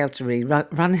 so I wouldn't be able to really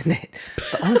run in it.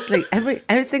 But honestly,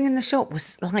 everything in the shop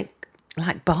was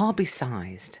like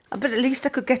Barbie-sized. But at least I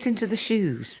could get into the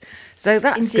shoes. So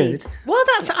that's good. Well,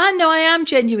 I know I am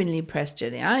genuinely impressed,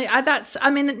 Jenny.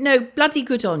 No, bloody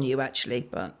good on you, actually.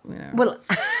 But, Well...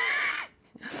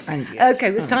 Okay,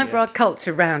 it's time for our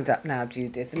culture roundup now,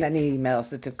 Judith, and any emails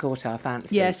that have caught our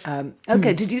fancy. Yes.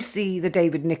 Did you see the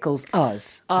David Nichols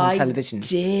Us on television? I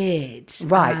did.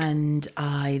 Right. And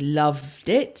I loved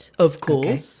it, of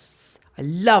course. Okay. I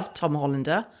loved Tom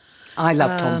Hollander. I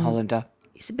love Tom Hollander.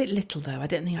 He's a bit little, though. I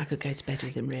don't think I could go to bed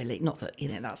with him, really. Not that,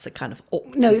 that's a kind of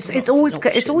option. No, it's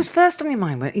always first on your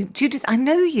mind. Judith, I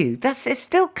know you. It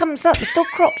still comes up. It still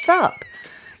crops up.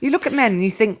 You look at men and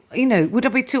you think, would I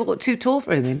be too tall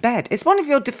for him in bed? It's one of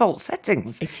your default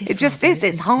settings. It just is.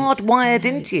 It's hardwired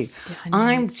into you.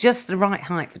 I'm just the right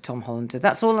height for Tom Hollander.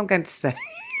 That's all I'm going to say.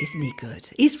 Isn't he good?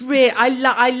 He's real. I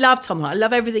love Tom Hollander. I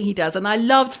love everything he does. And I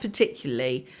loved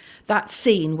particularly that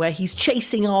scene where he's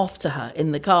chasing after her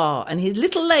in the car and his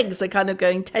little legs are kind of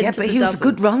going 10 to the dozen. Yeah, but he was a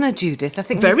good runner, Judith. I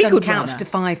think very he's good done couch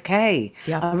runner. To 5K.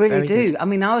 Yeah, I really do. Good. I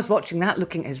mean, I was watching that,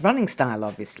 looking at his running style,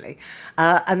 obviously,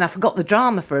 and I forgot the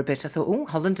drama for a bit. I thought,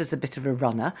 Hollander's a bit of a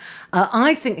runner.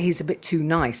 I think he's a bit too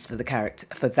nice for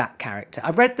that character.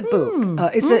 I've read the book.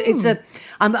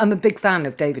 I'm a big fan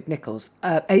of David Nichols.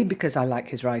 A, because I like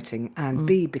his writing, and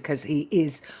B, because he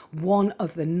is one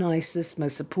of the nicest,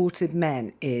 most supportive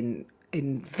men in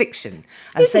fiction.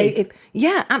 And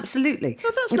yeah, absolutely.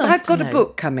 Well, that's if nice I've got to a know.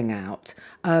 book coming out,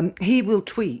 he will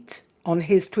tweet on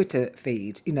his Twitter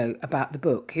feed, about the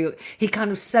book. He kind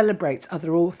of celebrates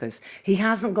other authors. He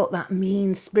hasn't got that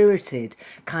mean-spirited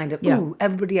kind of,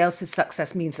 everybody else's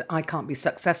success means that I can't be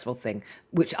successful thing,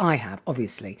 which I have,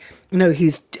 obviously.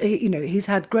 He's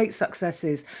had great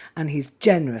successes and he's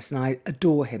generous and I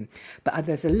adore him. But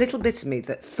there's a little bit of me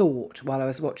that thought while I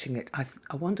was watching it, I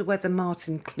wonder whether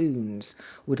Martin Clunes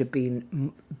would have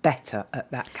been better at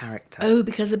that character. Oh,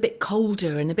 because a bit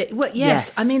colder and a bit... Well,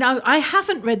 yes. I mean, I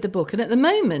haven't read the book, and at the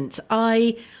moment,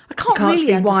 I can't really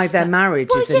see understand why their marriage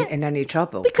is in any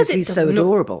trouble, because he's so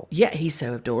adorable. He's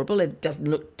so adorable. It doesn't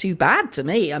look too bad to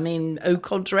me. I mean, au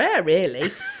contraire,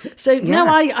 really. So, no,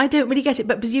 I don't really get it,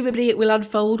 but presumably it will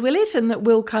unfold, will it? And that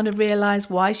we'll kind of realise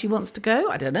why she wants to go?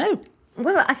 I don't know.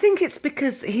 Well, I think it's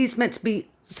because he's meant to be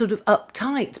sort of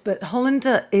uptight, but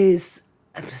Hollander is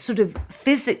sort of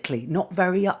physically not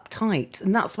very uptight,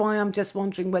 and that's why I'm just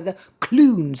wondering whether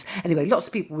Clunes. Anyway, lots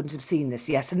of people wouldn't have seen this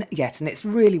yet, and it's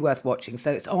really worth watching.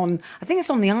 So it's on. I think it's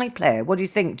on the iPlayer. What do you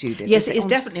think, Judith? Yes, it is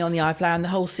definitely on the iPlayer, and the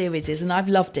whole series is, and I've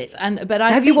loved it. But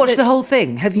have you watched the whole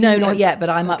thing? Have you? No, not yet.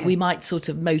 But we might sort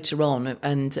of motor on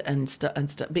and stuff.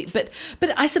 But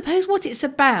I suppose what it's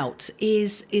about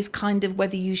is kind of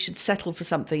whether you should settle for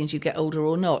something as you get older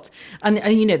or not. And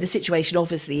the situation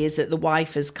obviously is that the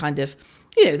wife has kind of.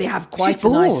 They have quite She's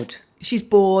bored. nice... She's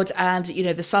bored and,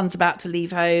 the son's about to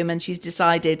leave home and she's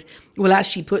decided, well, as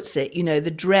she puts it, the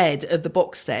dread of the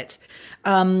box set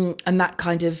and that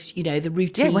kind of, the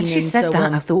routine. Yeah, when she said so that,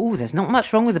 on. I thought, there's not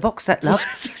much wrong with the box set, love.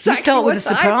 That's exactly you start with The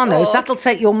what I Sopranos, thought. that'll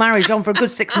take your marriage on for a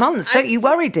good 6 months. Don't you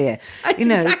worry, dear. That's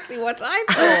exactly what I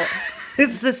thought.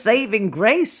 It's the saving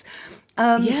grace.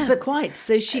 But quite.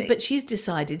 So she's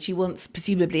decided she wants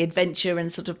presumably adventure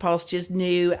and sort of pastures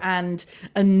new and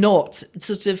not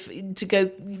sort of to go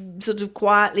sort of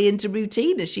quietly into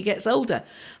routine as she gets older.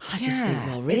 I just think,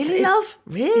 well, really, love?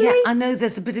 Really? Yeah, I know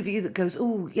there's a bit of you that goes,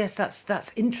 oh, yes,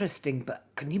 that's interesting, but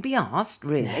can you be asked,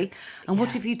 really? No. And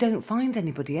what if you don't find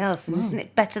anybody else? And isn't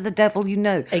it better the devil you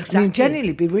know? Exactly. I mean, generally,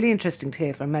 it'd be really interesting to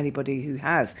hear from anybody who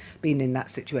has been in that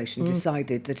situation,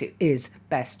 decided that it is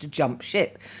best to jump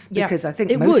ship. Because I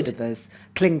think most of us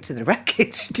cling to the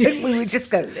wreckage, don't we? We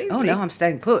just go, oh, no, I'm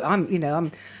staying put.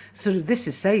 I'm sort of, this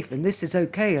is safe and this is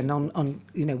okay. And on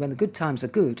when the good times are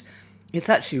good, it's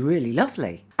actually really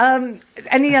lovely.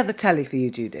 Any other telly for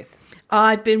you, Judith?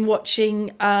 I've been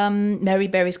watching Mary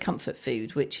Berry's Comfort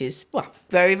Food, which is, well,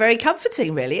 very, very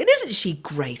comforting, really. And isn't she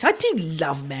great? I do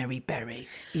love Mary Berry.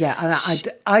 Yeah,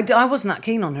 I wasn't that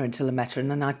keen on her until I met her,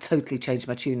 and then I totally changed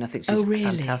my tune. I think she's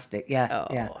fantastic.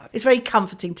 Yeah. It's very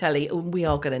comforting telly. We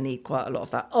are going to need quite a lot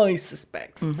of that, I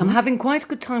suspect. Mm-hmm. I'm having quite a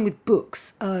good time with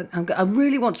books. I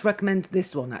really want to recommend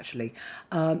this one, actually.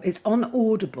 It's on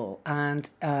Audible, and,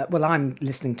 I'm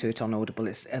listening to it on Audible.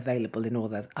 It's available in all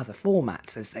the other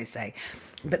formats, as they say.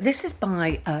 But this is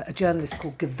by a journalist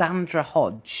called Gavandra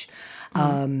Hodge,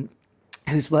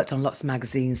 who's worked on lots of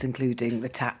magazines, including The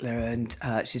Tatler, and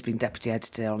she's been deputy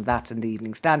editor on that and the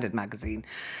Evening Standard magazine.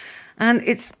 And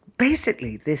it's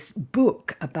basically this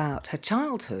book about her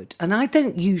childhood. And I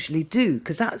don't usually do,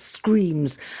 because that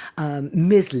screams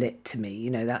mislit to me,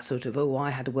 that sort of, I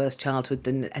had a worse childhood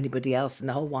than anybody else in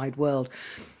the whole wide world.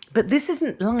 But this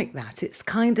isn't like that. It's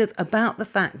kind of about the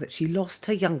fact that she lost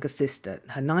her younger sister,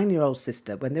 her 9-year-old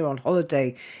sister, when they were on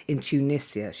holiday in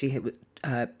Tunisia. She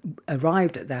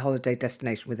arrived at their holiday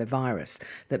destination with a virus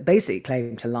that basically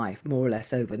claimed her life more or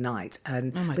less overnight,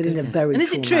 and within a very and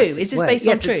is it true? Is this based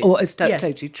on truth? It's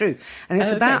totally true. And it's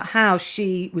about how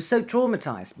she was so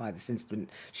traumatised by this incident,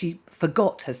 she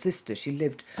forgot her sister. She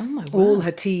lived all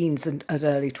her teens and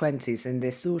early 20s in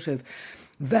this sort of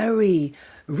very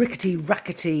rickety,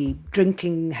 rackety,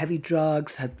 drinking heavy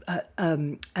drugs,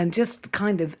 and just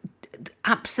kind of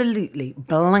absolutely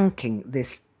blanking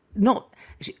this,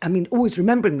 always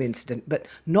remembering the incident, but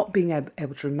not being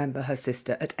able to remember her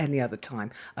sister at any other time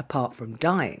apart from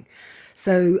dying.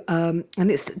 So, and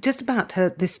it's just about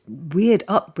this weird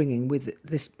upbringing with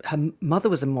this. Her mother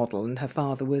was a model and her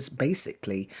father was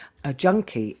basically a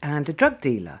junkie and a drug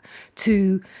dealer.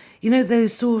 To,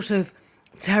 those sort of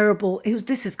terrible.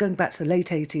 This is going back to the late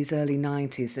 80s, early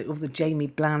 90s. All the Jamie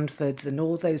Blandfords and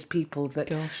all those people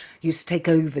that used to take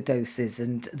overdoses,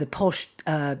 and the posh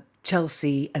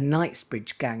Chelsea and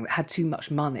Knightsbridge gang that had too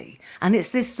much money. And it's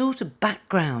this sort of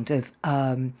background of.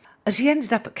 She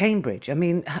ended up at Cambridge. I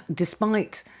mean,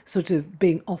 despite sort of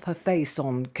being off her face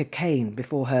on cocaine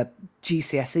before her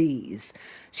GCSEs,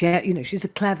 she's a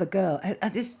clever girl,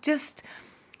 and it's just.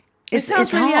 It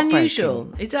sounds really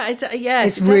unusual.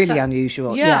 It's really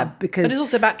unusual. Yeah, because but it's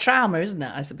also about trauma, isn't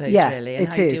it? I suppose. Really, and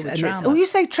it how is. you deal with trauma. You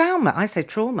say trauma. I say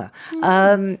trauma.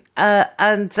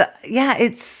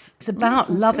 It's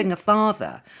about loving a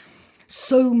father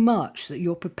so much that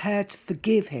you're prepared to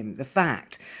forgive him the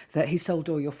fact that he sold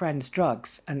all your friends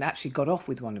drugs and actually got off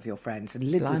with one of your friends and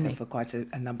lived with her for quite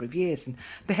a number of years and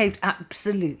behaved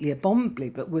absolutely abominably,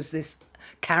 but was this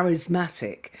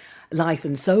charismatic life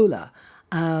and solar.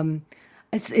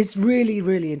 It's really,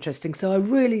 really interesting. So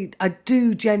I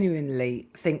do genuinely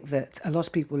think that a lot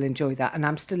of people will enjoy that. And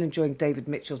I'm still enjoying David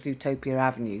Mitchell's Utopia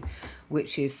Avenue,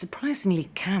 which is surprisingly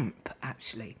camp,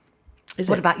 actually.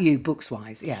 What about you,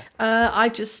 books-wise? Yeah. I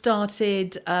just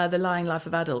started The Lying Life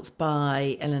of Adults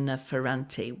by Elena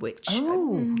Ferrante, which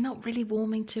I'm not really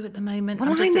warming to at the moment.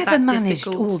 Well, I never managed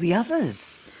all the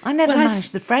others. I never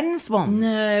managed the Friends ones.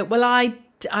 No, well,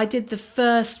 I did the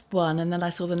first one, and then I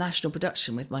saw the national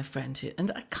production with my friend,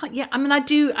 and I can't. Yeah, I mean,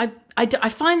 I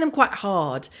find them quite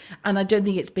hard, and I don't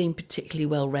think it's been particularly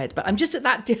well read. But I'm just at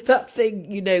that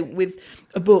thing, with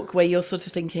a book where you're sort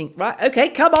of thinking, right, okay,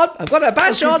 come on, I've got a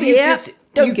bash on here.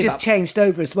 You've just changed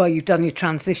over as well. You've done your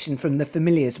transition from the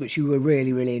familiars, which you were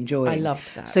really, really enjoying. I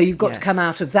loved that. So you've got to come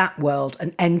out of that world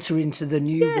and enter into the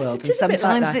new world. It is and sometimes a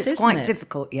bit like that, it's quite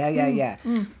difficult. Yeah.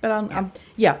 But I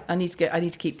need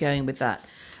to keep going with that.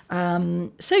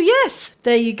 So yes,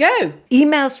 there you go.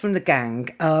 Emails from the gang,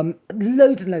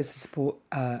 loads and loads of support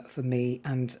for me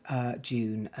and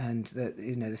June, and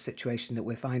the situation that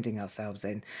we're finding ourselves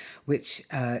in, which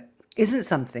isn't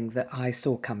something that I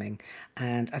saw coming,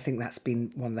 and I think that's been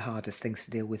one of the hardest things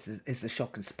to deal with is the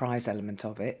shock and surprise element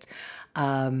of it.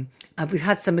 And we've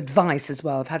had some advice as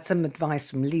well. I've had some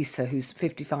advice from Lisa, who's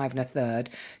 55 and a third,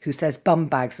 who says bum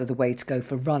bags are the way to go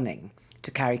for running. To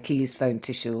carry keys, phone,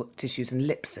 tissues and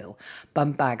lipsil.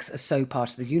 Bum bags are so part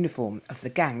of the uniform of the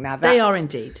gang. Now they are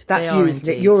indeed. That's you, isn't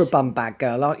it? You're a bum bag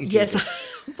girl, aren't you, Judy? Yes,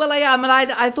 well I am. And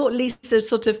I thought Lisa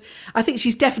I think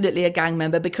she's definitely a gang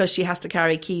member because she has to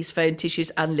carry keys, phone,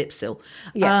 tissues and lipsil.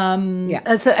 Yeah.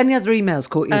 So any other emails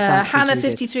caught you? Hannah,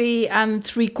 53 and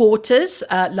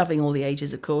 3/4, loving all the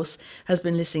ages, of course, has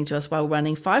been listening to us while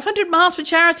running 500 miles for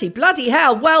charity. Bloody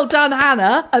hell. Well done,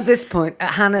 Hannah. At this point,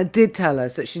 Hannah did tell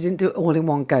us that she didn't do it all in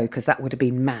one go because that would have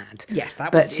been mad. Yes,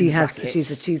 that was. But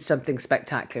she's achieved something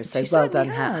spectacular. So well done,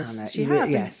 Hannah. She has.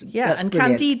 Yes, yeah. And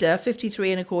brilliant. Candida,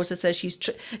 53 and a quarter, says she's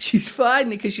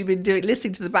finally, because she's been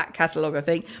listening to the back catalogue, I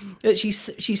think, that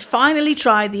she's finally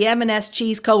tried the M&S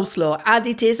cheese coleslaw, and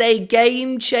it is a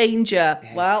game changer.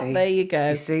 Yeah, well, there you go.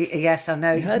 You see, yes, I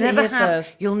know. You heard it here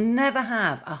first. You'll never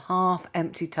have a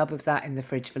half-empty tub of that in the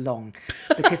fridge for long,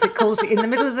 because it calls you in the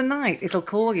middle of the night. It'll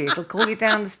call you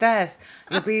down the stairs.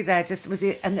 You'll be there just with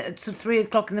you, and at 3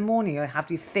 o'clock in the morning, you'll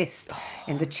have your fist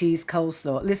in the cheese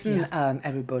coleslaw. Listen,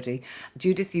 everybody,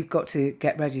 Judith, you've got to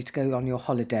get ready to go on your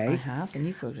holiday. I have, and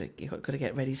you've got to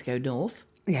get ready to go north.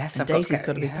 Yes, and Daisy's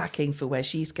got to be packing for where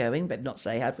she's going, but not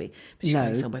say, had we? But she's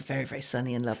going somewhere very, very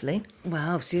sunny and lovely.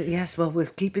 Well, we're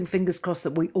keeping fingers crossed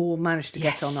that we all manage to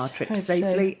get on our trip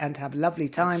safely and have lovely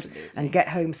times and get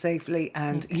home safely.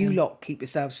 And you lot keep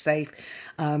yourselves safe.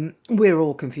 We're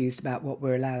all confused about what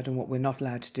we're allowed and what we're not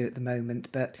allowed to do at the moment.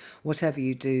 But whatever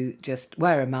you do, just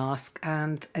wear a mask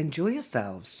and enjoy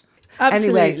yourselves.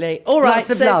 Absolutely. Anyway, all right.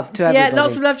 Lots of love to everybody. Yeah,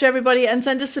 lots of love to everybody, and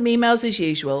send us some emails as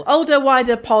usual.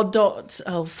 olderwiderpod.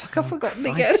 Oh fuck! I've forgotten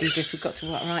again. Judith, forgot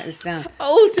to write this down.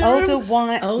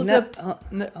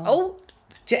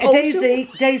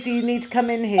 Daisy, you need to come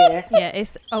in here. Yeah,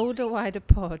 it's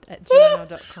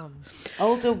olderwiderpod@gmail.com.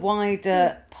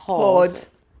 Olderwiderpod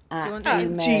at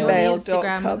gmail.com.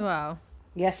 Instagram as well.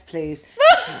 Yes, please.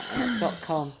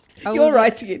 .com. You're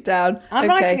writing it down. I'm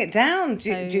writing it down,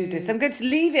 Judith. I'm going to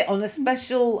leave it on a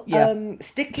special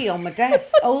sticky on my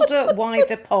desk.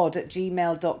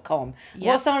 olderwiderpod@gmail.com. Yep.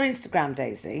 What's our Instagram,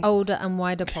 Daisy? Older and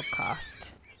Wider Podcast.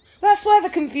 That's where the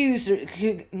confuser.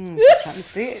 Let me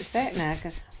say it now.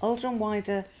 Older and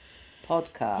Wider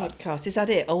Podcast. Is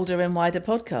that it? Older and Wider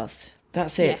Podcast.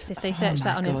 That's it. Yes, if they search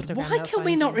that on Instagram. Why can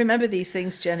we not remember these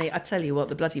things, Jenny? I tell you what,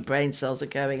 the bloody brain cells are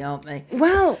going, aren't they?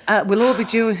 Well, we'll all be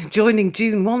joining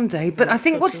June one day, but I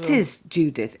think what it is,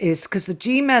 Judith, is because the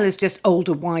Gmail is just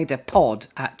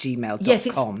olderwiderpod@gmail.com. Yes,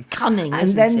 it's cunning,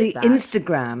 and then the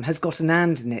Instagram has got an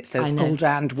and in it, so it's older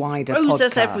and wider podcast. Throws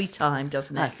us every time,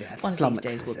 doesn't it? One of these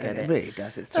days we'll get it. It really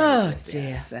does. It throws us. Dear.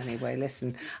 Yes. Anyway,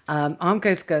 listen, I'm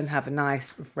going to go and have a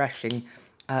nice, refreshing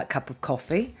cup of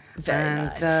coffee. Very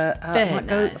nice. I might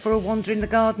go for a wander in the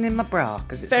garden in my bra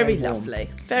because it's very lovely.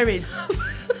 Very lovely.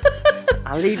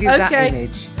 I'll leave you that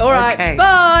image. All right. Okay.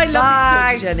 Bye. Lovely to talk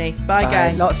to you, Jenny. Bye,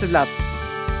 gang. Lots of love.